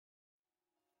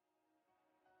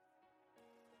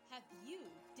Have you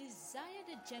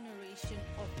desired a generation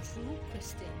of true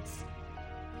Christians?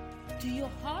 Do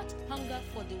your heart hunger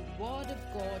for the Word of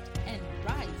God and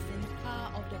rise in the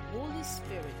power of the Holy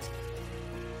Spirit?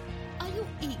 Are you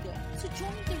eager to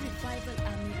join the revival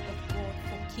army of God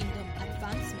for kingdom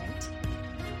advancement?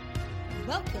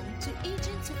 Welcome to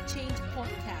Agents of Change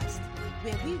podcast,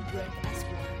 where we work as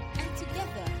one and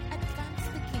together advance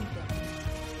the kingdom.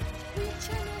 We are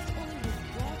channels only with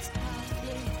God's power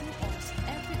flowing through us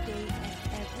every day and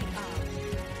every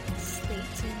hour. Stay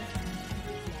tuned and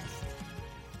be blessed.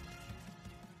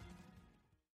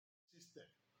 System.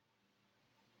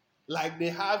 Like they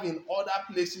have in other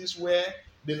places where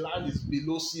the land is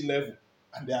below sea level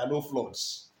and there are no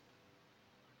floods.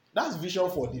 That's vision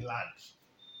for the land.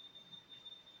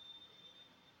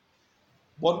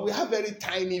 But we have very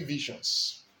tiny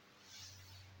visions.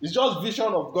 It's just vision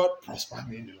of God, prosper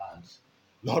me in the land.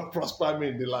 Lord, prosper me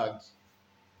in the land.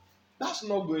 That's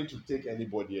not going to take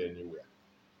anybody anywhere.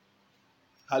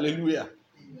 Hallelujah.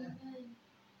 Amen.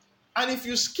 And if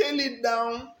you scale it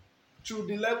down to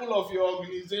the level of your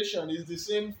organization, it's the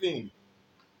same thing.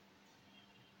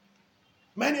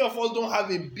 Many of us don't have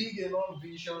a big enough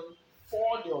vision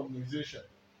for the organization.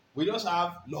 We just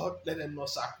have, Lord, let them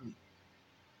not sack me.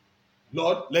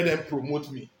 Lord, let them promote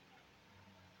me.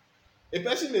 A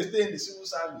person may stay in the civil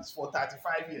service for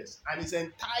 35 years and his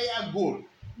entire goal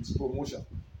is promotion.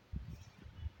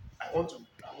 I want to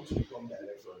become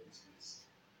director of this place.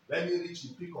 Let me reach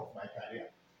the peak of my career.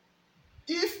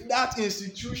 If that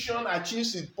institution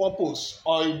achieves its purpose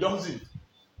or it doesn't,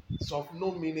 it's of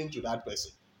no meaning to that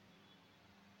person.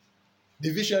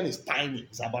 The vision is tiny.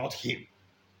 It's about him.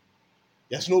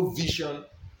 There's no vision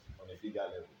on a bigger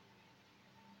level.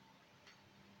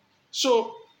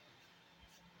 So,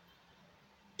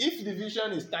 if the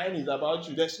vision is tiny, it's about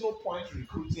you, there's no point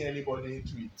recruiting anybody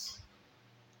into it.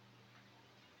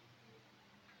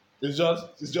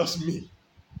 It's just me.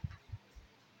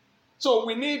 So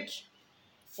we need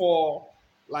for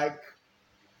like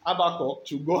Habakkuk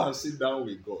to go and sit down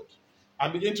with God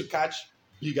and begin to catch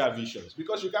bigger visions,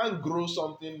 because you can't grow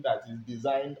something that is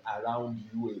designed around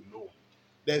you alone.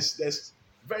 There's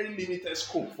very limited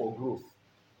scope for growth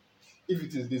if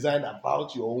it is designed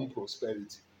about your own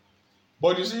prosperity.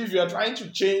 But you see, if you're trying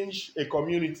to change a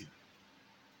community,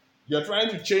 you're trying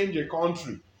to change a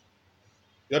country,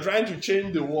 you're trying to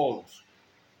change the world,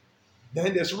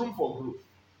 then there's room for growth.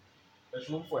 There's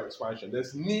room for expansion.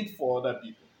 There's need for other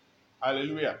people.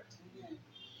 Hallelujah. Amen.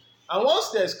 And once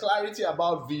there's clarity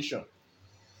about vision,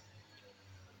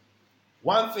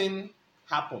 one thing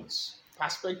happens.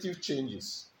 Perspective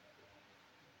changes.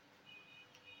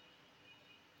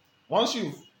 Once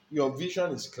your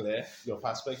vision is clear, your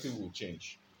perspective will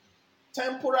change.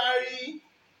 Temporary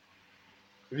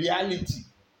reality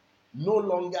no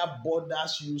longer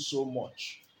bothers you so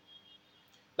much.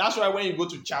 That's why when you go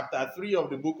to chapter 3 of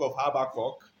the book of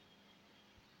Habakkuk,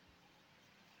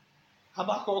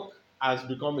 Habakkuk has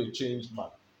become a changed man.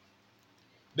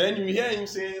 Then you hear him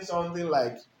saying something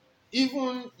like,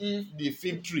 even if the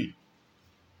fig tree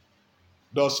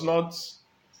does not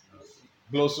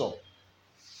blossom.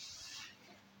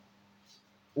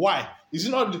 Why? Is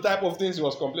it not the type of things he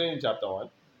was complaining in chapter 1?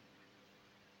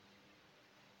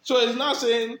 So he's now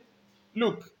saying,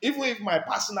 look, even if my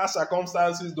personal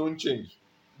circumstances don't change,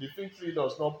 the fig tree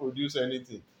does not produce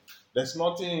anything. There's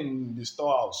nothing in the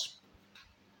storehouse.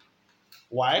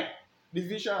 Why? The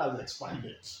vision has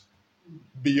expanded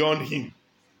beyond him.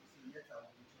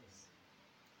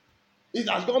 It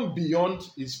has gone beyond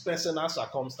his personal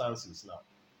circumstances now.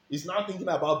 He's now thinking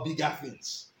about bigger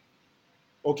things.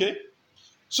 Okay?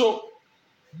 So,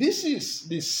 this is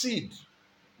the seed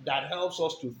that helps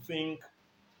us to think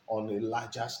on a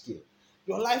larger scale.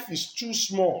 Your life is too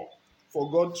small for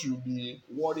God to be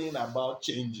worrying about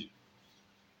changing.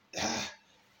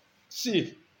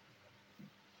 See,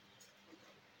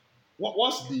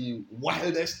 what's the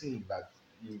wildest thing that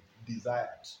you desired?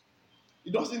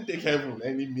 It doesn't take heaven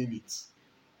any minute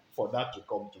for that to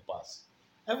come to pass.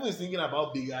 Heaven is thinking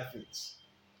about bigger things.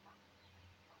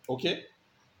 Okay?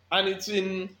 And it's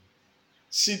in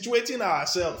situating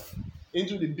ourselves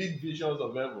into the big visions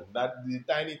of heaven that the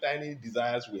tiny, tiny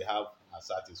desires we have are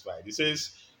satisfied. It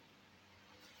says,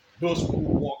 those who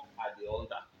walk at the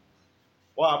altar,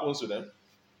 what happens to them?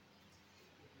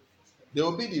 They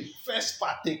will be the first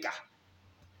partaker.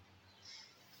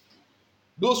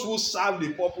 Those who serve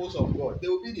the purpose of God, they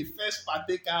will be the first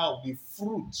partaker of the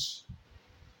fruits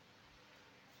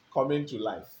coming to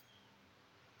life.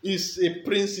 It's a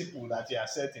principle that he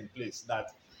has set in place, that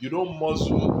you don't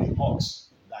muzzle the ox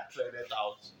that treaded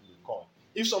out the corn.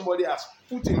 If somebody has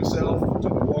put himself to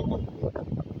the work of God,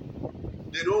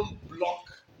 They don't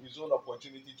block his own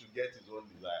opportunity to get his own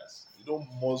desires. They don't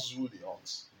muzzle the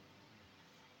ox.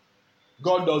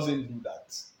 God doesn't do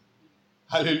that.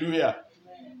 Hallelujah.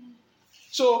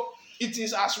 So it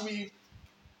is as we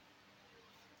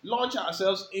launch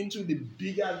ourselves into the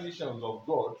bigger visions of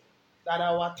God that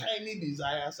our tiny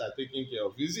desires are taken care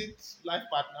of. Is it life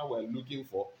partner we're looking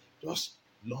for? Just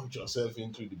launch yourself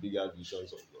into the bigger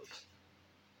visions of God.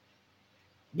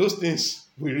 Those things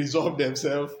will resolve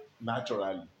themselves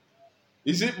naturally.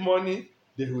 Is it money?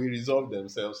 They will resolve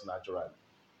themselves naturally.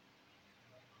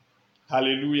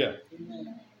 Hallelujah.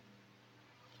 Amen.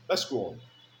 Let's go on.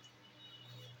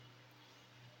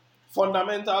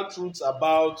 Fundamental truths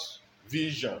about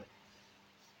vision.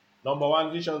 Number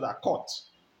one, visions are caught.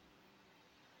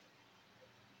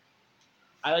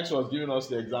 Alex was giving us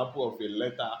the example of a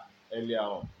letter earlier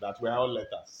on, that we're all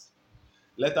letters.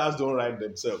 Letters don't write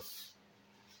themselves.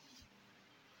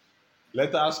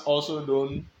 Letters also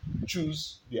don't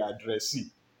choose the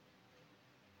addressee.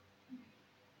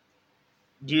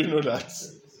 Do you know that?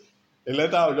 A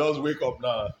letter will just wake up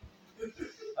now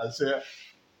and say,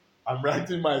 I'm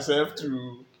writing myself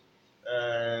to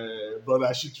Brother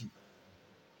Shitu.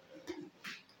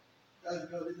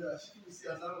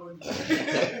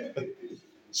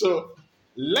 So,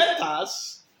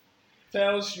 letters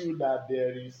tells you that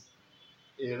there is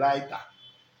a writer.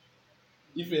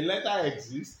 If a letter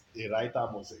exists, a writer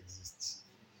must exist.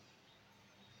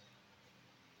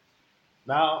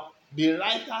 Now, the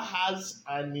writer has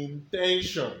an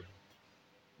intention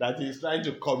that he's trying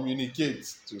to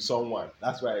communicate to someone.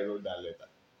 That's why I wrote that letter.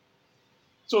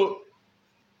 So,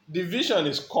 the vision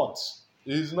is caught.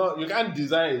 It is not, you can't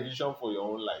design a vision for your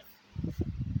own life.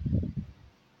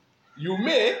 You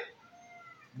may,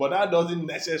 but that doesn't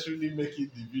necessarily make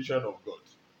it the vision of God.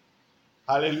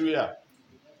 Hallelujah.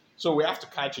 So we have to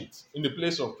catch it in the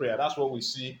place of prayer. That's what we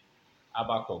see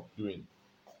Habakkuk doing.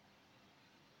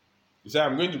 He said,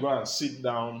 I'm going to go and sit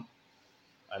down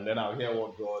and then I'll hear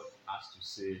what God has to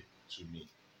say to me.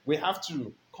 We have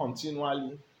to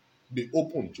continually be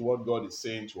open to what God is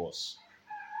saying to us.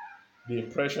 The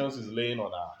impressions He's laying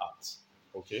on our hearts.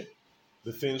 Okay?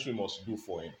 The things we must do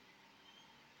for Him.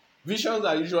 Visions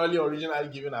are usually originally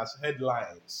given as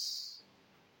headlines.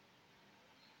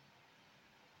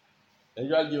 They're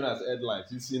usually given as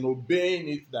headlines. It's in obeying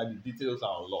it that the details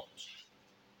are unlocked.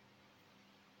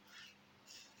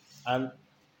 And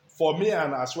for me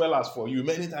and as well as for you,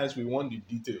 many times we want the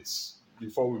details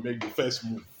before we make the first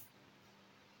move.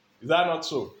 Is that not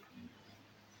so?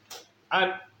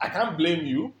 And I can't blame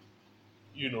you.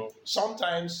 You know,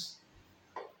 sometimes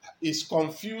it's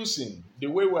confusing the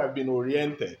way we have been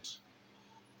oriented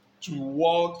to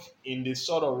walk in the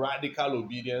sort of radical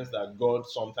obedience that God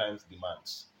sometimes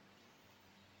demands.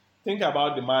 Think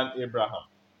about the man Abraham.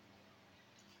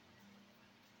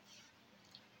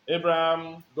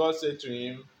 Abraham, God said to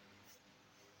him,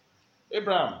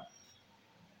 Abraham,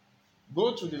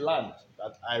 go to the land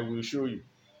that I will show you.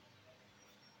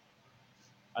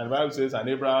 And the Bible says, and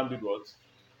Abraham did what?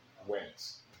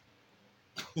 Went.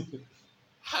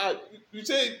 You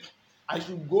say, I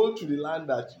should go to the land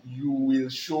that you will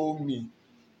show me.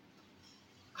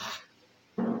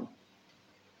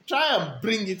 Try and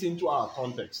bring it into our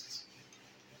context.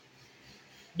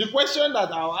 The question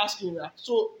that I'll ask him,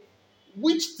 so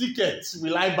which ticket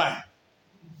will I buy?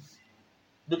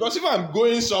 Because if I'm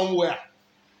going somewhere,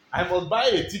 I must buy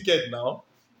a ticket now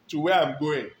to where I'm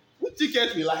going. Which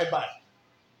ticket will I buy?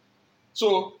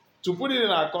 So, to put it in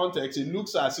our context, it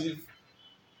looks as if,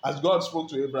 as God spoke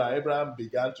to Abraham, Abraham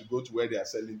began to go to where they are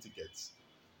selling tickets,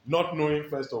 not knowing,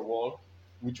 first of all,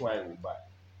 which one he will buy.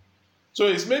 So,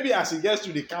 it's maybe as he gets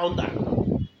to the counter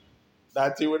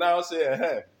that he will now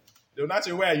say, they will not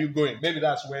say, where are you going? Maybe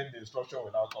that's when the instruction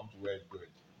will now come to where it's going.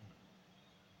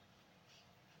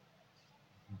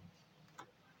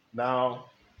 Now,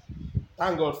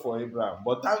 thank God for Abraham,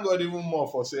 but thank God even more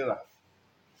for Sarah.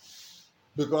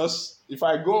 Because if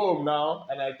I go home now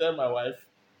and I tell my wife,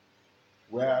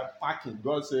 we're packing,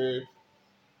 God say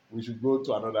we should go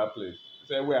to another place. She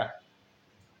said, where?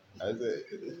 I said,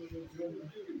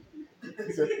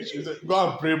 she said, go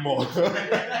and pray more.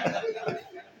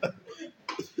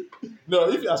 No,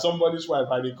 if you are somebody's wife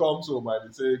and he comes home and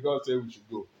he say, God say we should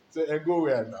go. Say, and go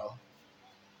where now?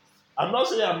 I'm not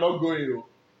saying I'm not going.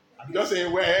 I'm just saying,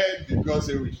 where did God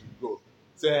say we should go?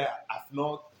 Say, I've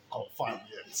not confirmed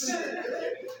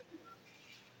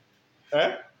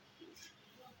yet.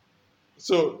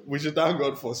 So we should thank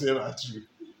God for Sarah too.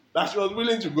 That she was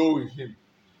willing to go with him.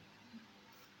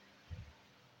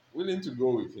 Willing to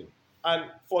go with him.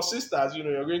 And for sisters,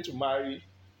 you're going to marry.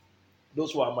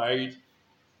 Those who are married,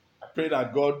 I pray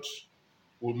that God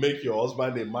will make your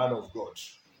husband a man of God.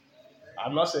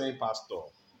 I'm not saying pastor.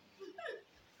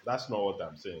 That's not what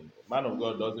I'm saying. Man of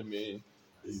God doesn't mean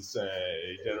he's a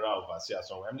general overseer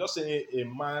somewhere. I'm just saying a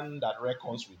man that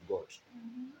reckons with God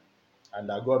and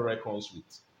that God reckons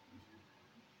with.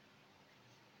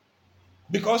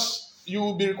 Because you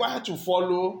will be required to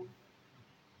follow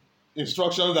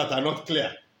instructions that are not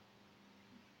clear.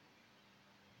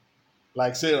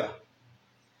 Like Sarah.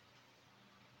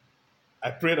 I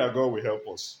pray that God will help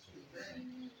us.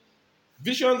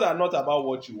 Visions are not about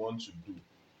what you want to do.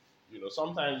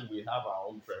 Sometimes we have our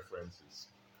own preferences.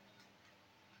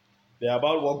 They're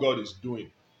about what God is doing.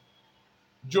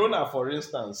 Jonah, for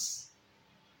instance,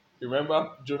 remember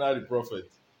Jonah the prophet?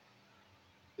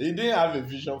 He didn't have a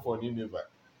vision for Nineveh.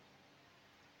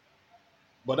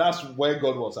 But that's where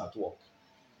God was at work.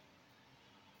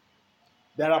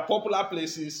 There are popular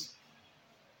places,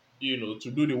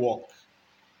 to do the work.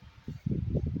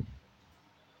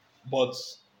 But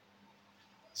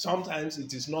sometimes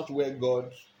it is not where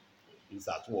God is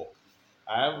at work.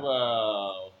 I have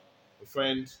a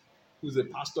friend who's a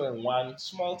pastor in one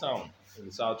small town in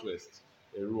the southwest,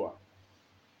 Erua.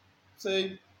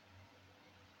 Say,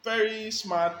 very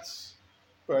smart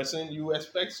person. You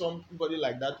expect somebody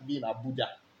like that to be in Abuja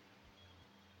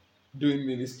doing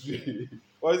ministry.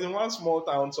 Or he's in one small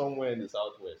town somewhere in the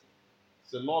southwest.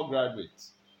 He's a law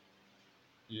graduate.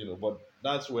 But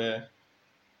that's where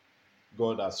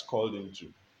God has called him to.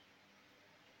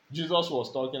 Jesus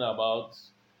was talking about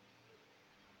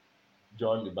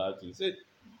John the Baptist. He said,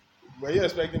 were you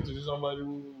expecting to see somebody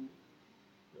who...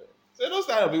 Say, those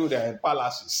kind of people, they're in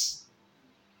palaces.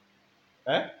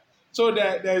 So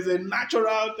there's a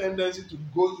natural tendency to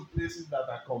go to places that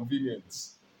are convenient.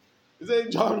 He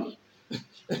said, John,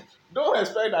 don't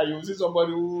expect that you will see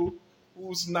somebody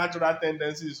whose natural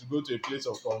tendency is to go to a place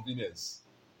of convenience.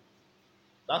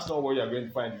 That's not what you're going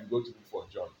to find if you go to look for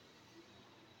John.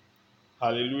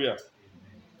 Hallelujah.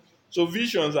 So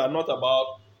visions are not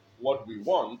about what we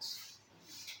want.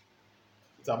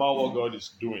 It's about what God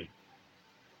is doing.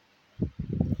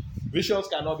 Visions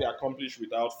cannot be accomplished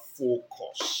without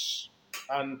focus.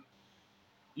 And,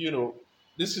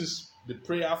 this is the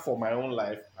prayer for my own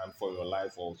life and for your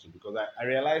life also. Because I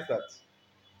realize that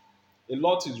a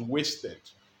lot is wasted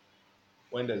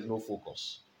when there's no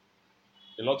focus.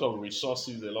 A lot of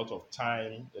resources, a lot of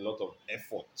time, a lot of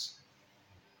effort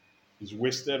is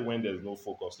wasted when there's no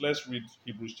focus. Let's read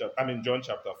John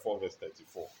chapter 4, verse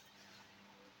 34.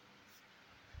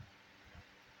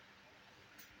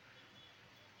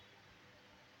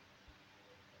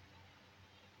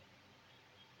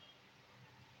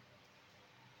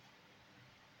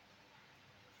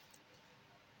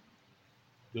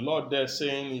 The Lord there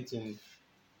saying it in,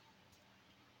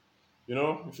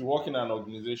 if you work in an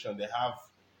organization,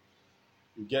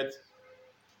 you get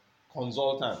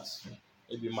consultants,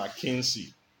 maybe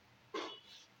McKinsey,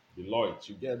 Deloitte,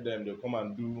 you get them, they'll come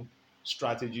and do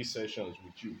strategy sessions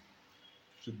with you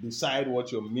to decide what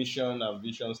your mission and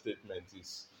vision statement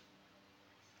is,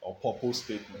 or purpose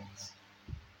statements.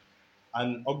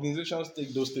 And organizations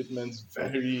take those statements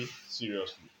very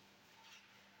seriously.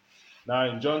 Now,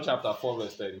 in John chapter 4,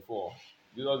 verse 34,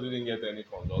 Jesus didn't get any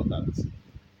consultants. He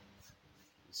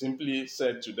simply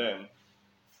said to them,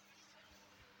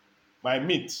 my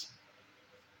meat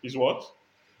is what?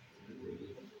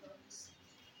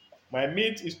 My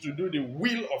meat is to do the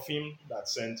will of him that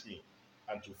sent me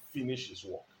and to finish his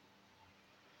work.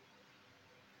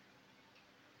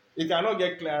 It cannot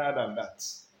get clearer than that.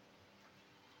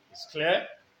 It's clear,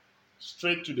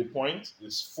 straight to the point,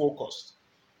 it's focused.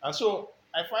 And so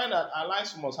I find that our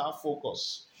lives must have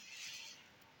focus.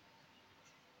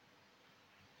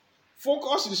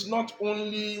 Focus is not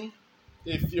only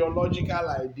a theological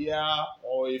idea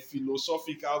or a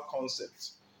philosophical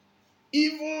concept.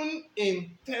 Even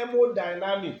in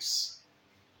thermodynamics,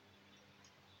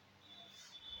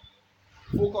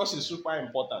 focus is super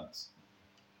important.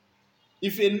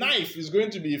 If a knife is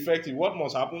going to be effective, what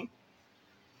must happen?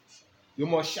 You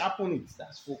must sharpen it.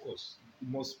 That's focus. It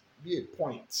must be a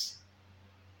point.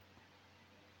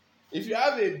 If you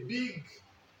have a big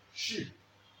ship,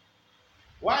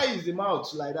 why is the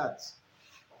mouth like that?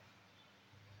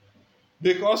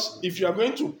 Because if you are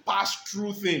going to pass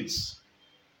through things,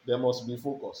 there must be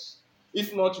focus.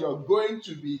 If not, you're going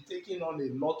to be taking on a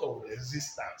lot of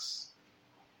resistance.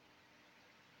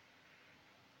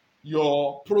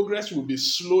 Your progress will be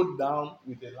slowed down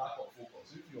with a lack of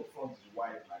focus. If your front is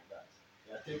wide like that,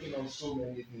 you're taking on so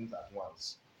many things at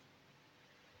once.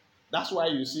 That's why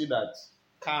you see that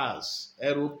cars,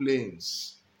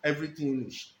 aeroplanes, everything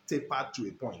is tapered to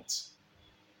a point.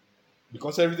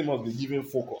 Because everything must be given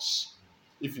focus.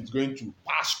 if it's going to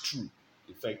pass through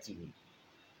effectively.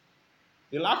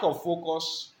 The lack of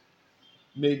focus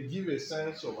may give a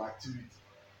sense of activity,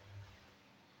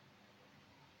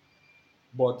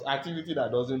 but activity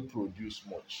that doesn't produce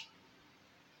much.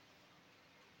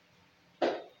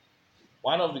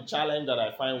 One of the challenges that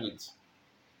I find with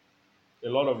a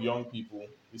lot of young people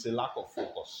is a lack of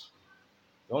focus.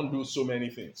 They don't do so many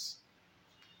things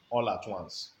all at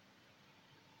once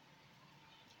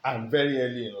and very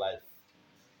early in life.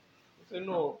 They say,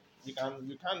 no, you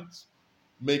can't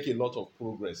make a lot of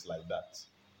progress like that.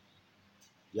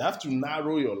 You have to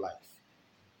narrow your life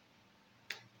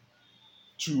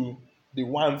to the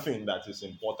one thing that is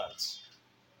important.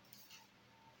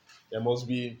 There must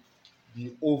be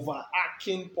the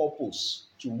overarching purpose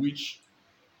to which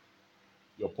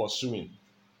you're pursuing.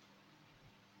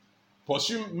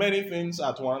 Pursue many things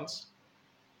at once.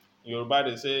 In Yoruba,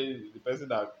 they say the person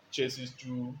that chases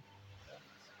two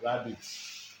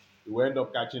rabbits, he will end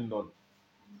up catching none.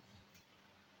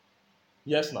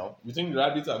 Yes, now, you think the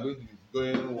rabbits are going to be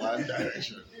going one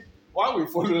direction. One will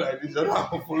follow like this, the other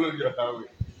will follow the other way.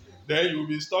 Then you will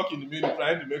be stuck in the middle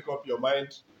trying to make up your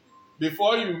mind.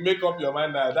 Before you make up your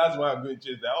mind that that's why I'm going to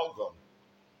chase, they're all gone.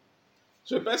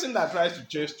 So a person that tries to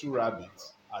chase two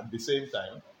rabbits at the same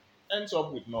time ends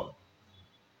up with none.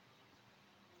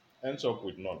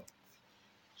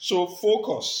 So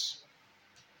focus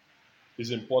is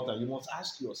important. You must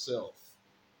ask yourself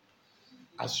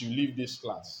as you leave this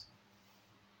class,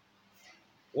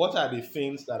 what are the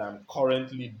things that I'm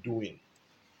currently doing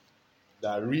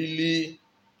that really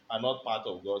are not part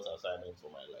of God's assignment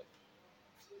for my life?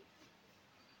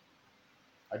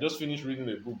 I just finished reading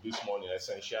a book this morning,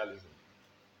 Essentialism.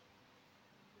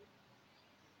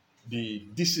 The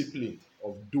discipline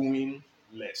of doing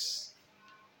less.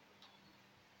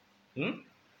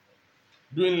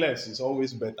 Doing less is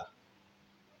always better.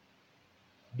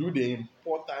 Do the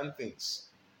important things.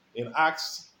 In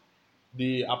Acts,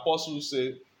 the apostles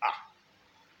say,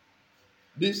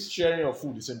 this sharing of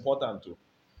food is important too.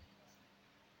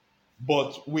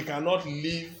 But we cannot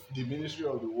leave the ministry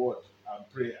of the word and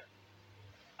prayer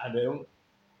and then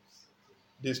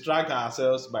distract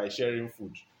ourselves by sharing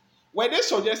food. Were they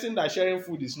suggesting that sharing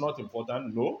food is not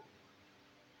important? No.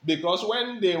 Because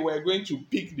when they were going to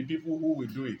pick the people who will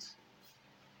do it,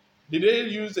 did they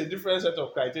use a different set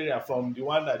of criteria from the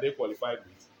one that they qualified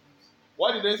with?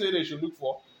 What did they say they should look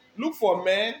for? Look for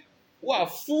men who are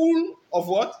full of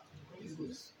what?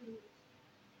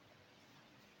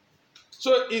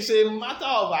 So it's a matter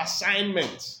of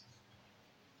assignment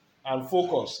and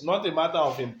focus, not a matter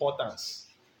of importance.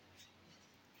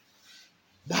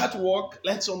 That work,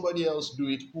 let somebody else do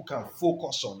it who can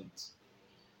focus on it.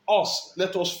 Us,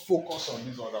 let us focus on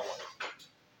this other one.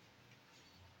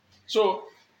 So,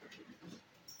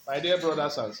 my dear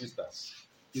brothers and sisters,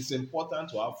 it's important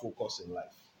to have focus in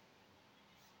life.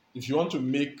 If you want to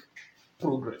make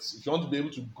progress, if you want to be able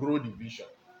to grow the vision,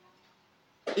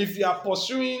 if you are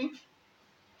pursuing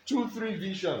 2-3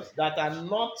 visions that are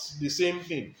not the same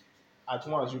thing at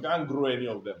once, you can't grow any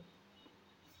of them.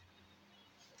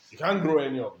 You can't grow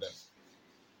any of them.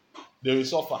 They will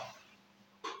suffer.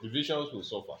 The visions will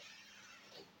suffer.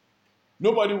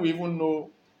 Nobody will even know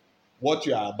what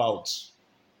you are about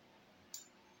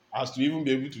as to even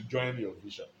be able to join your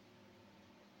vision.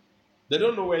 They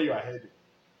don't know where you are heading.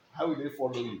 How will they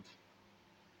follow you?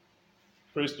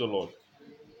 Praise the Lord.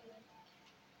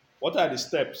 What are the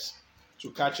steps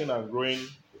to catching and growing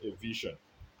a vision?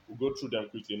 We'll go through them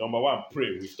quickly. Number one,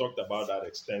 pray. We've talked about that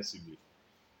extensively.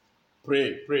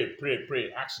 Pray.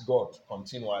 Ask God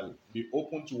continually. Be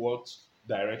open to what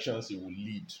directions He will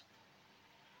lead.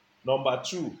 Number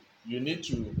two, you need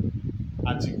to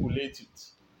articulate it.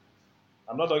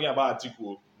 I'm not talking about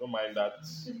article. Don't mind that.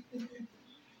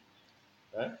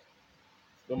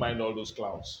 Don't mind all those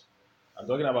clowns. I'm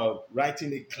talking about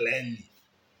writing it clearly.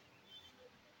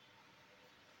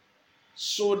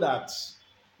 So that,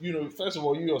 first of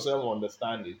all, you yourself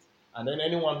understand it. And then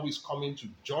anyone who is coming to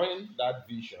join that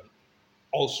vision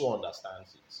also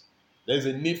understands it. There's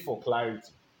a need for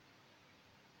clarity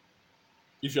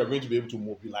if you're going to be able to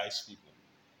mobilize people.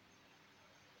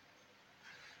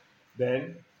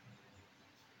 Then,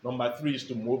 number 3 is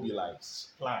to mobilize,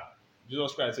 plan.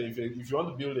 Jesus Christ said, if you want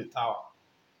to build a tower,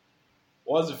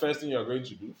 what's the first thing you're going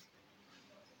to do?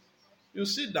 You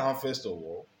sit down first of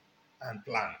all and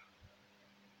plan.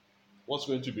 What's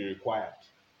going to be required?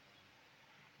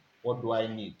 What do I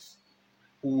need?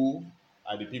 Who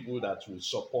are the people that will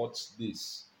support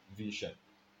this vision?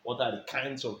 What are the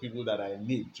kinds of people that I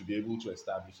need to be able to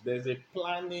establish? There's a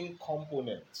planning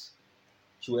component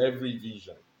to every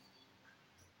vision.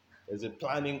 There's a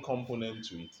planning component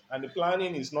to it. And the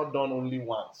planning is not done only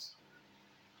once.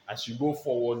 As you go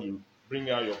forward, you bring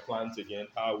out your plans again.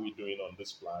 How are we doing on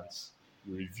these plans?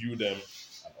 You review them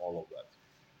and all of that.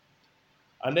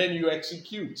 And then you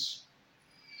execute.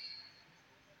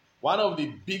 One of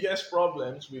the biggest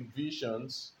problems with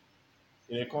visions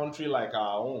in a country like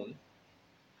our own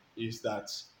is that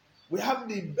we have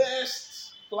the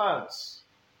best plans.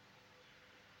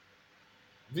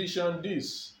 Vision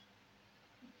this,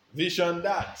 vision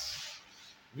that,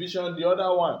 vision the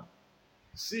other one,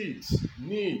 seeds,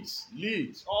 needs,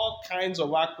 leads, all kinds of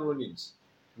acronyms.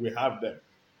 We have them.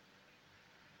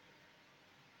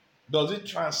 Does it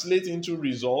translate into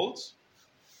results?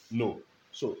 No.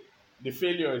 So the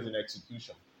failure is in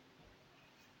execution.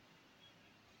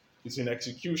 It's in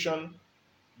execution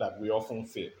that we often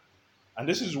fail. And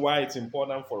this is why it's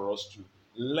important for us to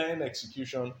learn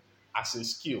execution as a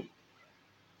skill.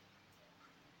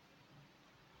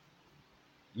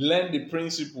 Learn the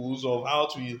principles of how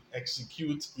to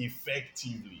execute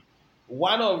effectively.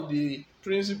 One of the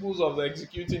principles of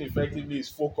executing effectively is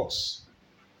focus.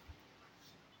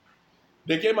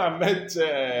 They came and met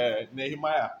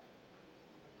Nehemiah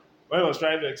when he was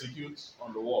trying to execute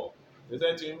on the wall. They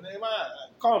said to him, Nehemiah,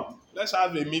 come, let's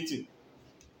have a meeting.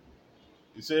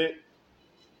 He said,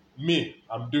 me,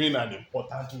 I'm doing an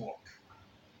important work.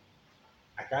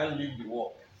 I can't leave the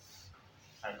work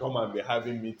and come and be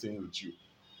having meeting with you.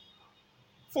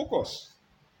 Focus.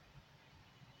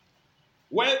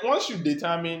 Once you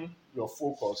determine your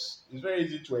focus, it's very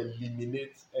easy to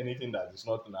eliminate anything that is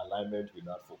not in alignment with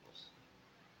that focus.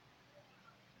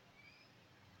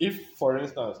 If, for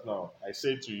instance, now I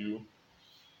say to you,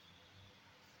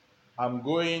 I'm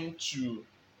going to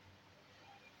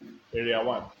area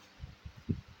 1.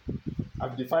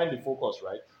 I've defined the focus,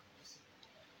 right?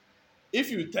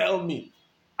 If you tell me,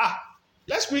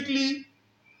 let's quickly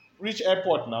reach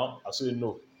airport now, I'll say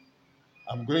no.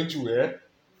 I'm going to where?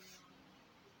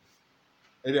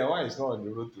 Area 1 is not on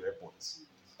the road to airport.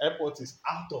 Airport is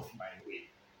out of my way.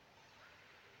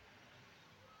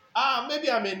 Maybe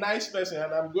I'm a nice person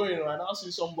and I'm going and I'll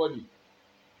see somebody.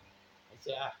 I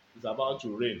say, it's about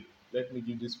to rain. Let me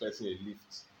give this person a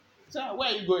lift. I say, where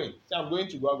are you going? Say, I'm going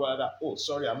to Gwagwalada. Oh,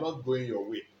 sorry, I'm not going your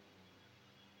way.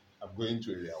 I'm going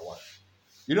to area 1.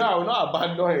 You know, I will not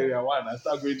abandon area 1 and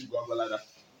start going to Gwagwalada.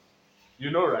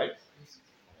 You know, right?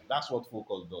 And that's what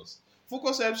focus does.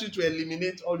 Focus helps you to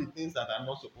eliminate all the things that are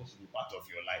not supposed to be part of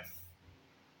your life.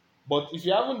 But if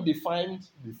you haven't defined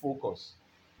the focus,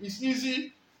 it's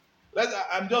easy.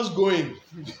 I'm just going.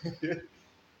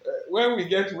 When we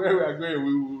get to where we are going,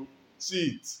 we will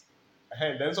see it.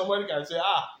 And then somebody can say,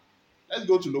 let's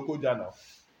go to Lokoja now.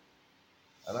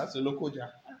 And I say, Lokoja,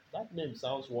 that name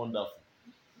sounds wonderful.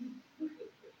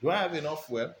 Do I have enough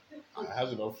fuel? I have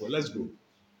enough fuel. Let's go.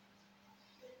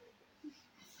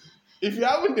 If you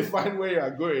haven't defined where you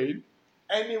are going,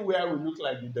 anywhere will look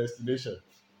like the destination.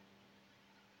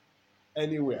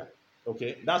 Anywhere.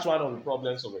 Okay? That's one of the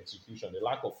problems of execution, the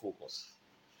lack of focus.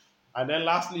 And then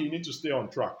lastly, you need to stay on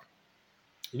track.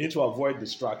 You need to avoid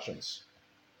distractions.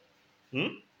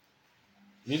 You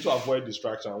need to avoid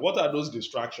distractions. What are those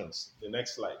distractions? The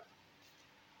next slide.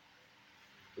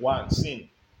 1, sin.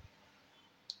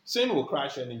 Sin will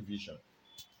crash any vision.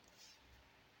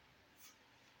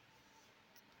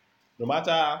 No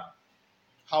matter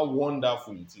how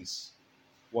wonderful it is,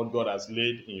 what God has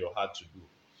laid in your heart to do,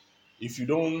 if you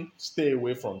don't stay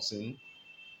away from sin,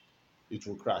 it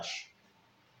will crash.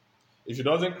 If it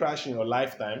doesn't crash in your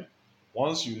lifetime,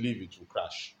 once you leave, it will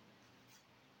crash.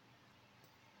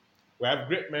 We have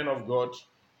great men of God,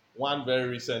 one very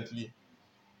recently,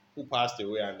 who passed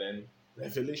away, and then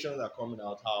revelations are coming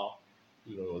out how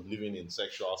he was living in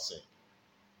sexual sin.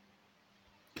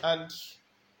 And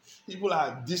people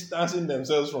are distancing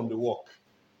themselves from the work.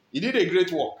 He did a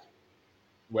great work.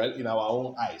 Well, in our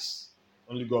own eyes.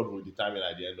 Only God will determine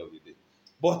at the end of the day.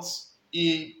 But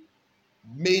he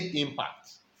made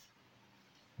impact.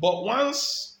 But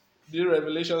once the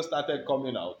revelation started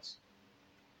coming out,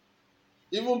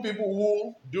 even people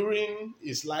who, during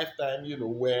his lifetime,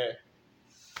 were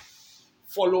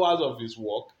followers of his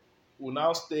work, will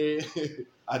now stay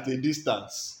at a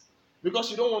distance.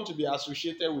 Because you don't want to be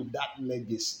associated with that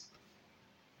legacy.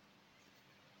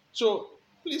 So,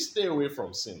 please stay away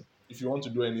from sin if you want to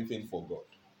do anything for God.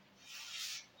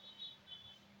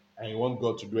 And you want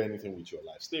God to do anything with your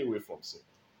life. Stay away from sin.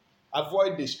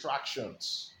 Avoid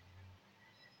distractions.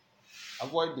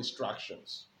 Avoid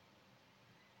distractions.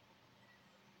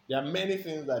 There are many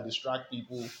things that distract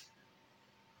people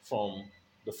from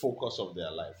the focus of their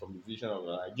life, from the vision of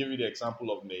their life. I give you the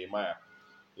example of Nehemiah.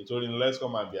 He told him, let's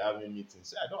come and be having meetings.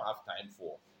 Say, I don't have time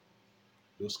for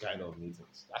those kind of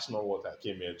meetings. That's not what I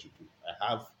came here to do.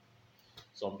 I have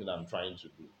something I'm trying to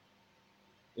do.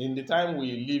 In the time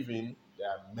we live in, there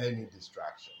are many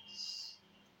distractions.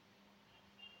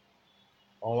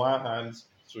 On one hand,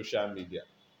 social media.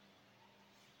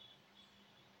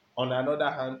 On another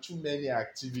hand, too many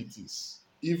activities,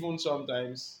 even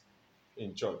sometimes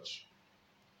in church.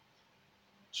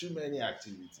 Too many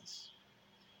activities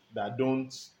that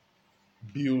don't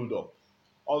build up.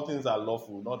 All things are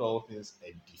lawful, not all things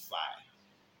edify.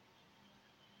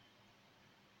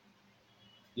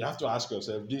 You have to ask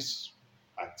yourself, this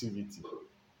activity,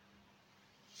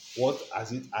 what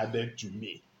has it added to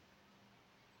me?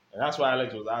 And that's why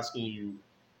Alex was asking you,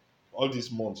 all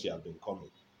these months you have been coming.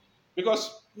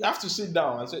 Because you have to sit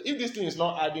down and say, if this thing is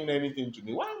not adding anything to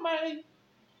me, why am I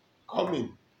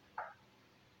coming?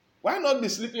 Why not be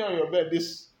sleeping on your bed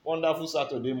this wonderful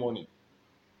Saturday morning?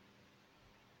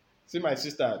 See my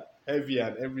sister, heavy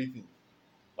and everything.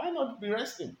 Why not be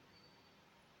resting?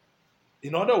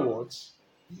 In other words,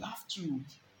 you have to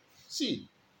see,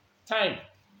 time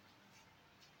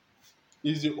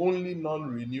is the only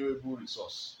non-renewable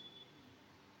resource.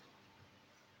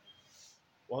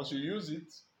 Once you use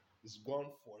it, it's gone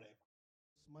forever.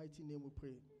 In His mighty name we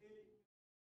pray.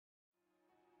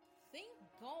 Thank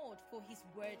God for His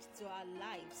word to our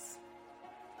lives.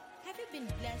 Have you been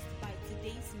blessed by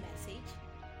today's message?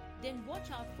 Then watch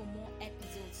out for more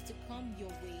episodes to come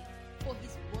your way, for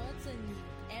His words are new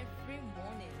every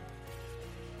morning.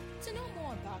 To know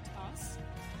more about us,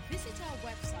 visit our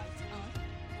website on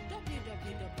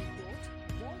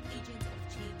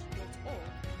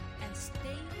www.worldagentofchange.org and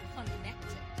stay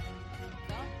connected.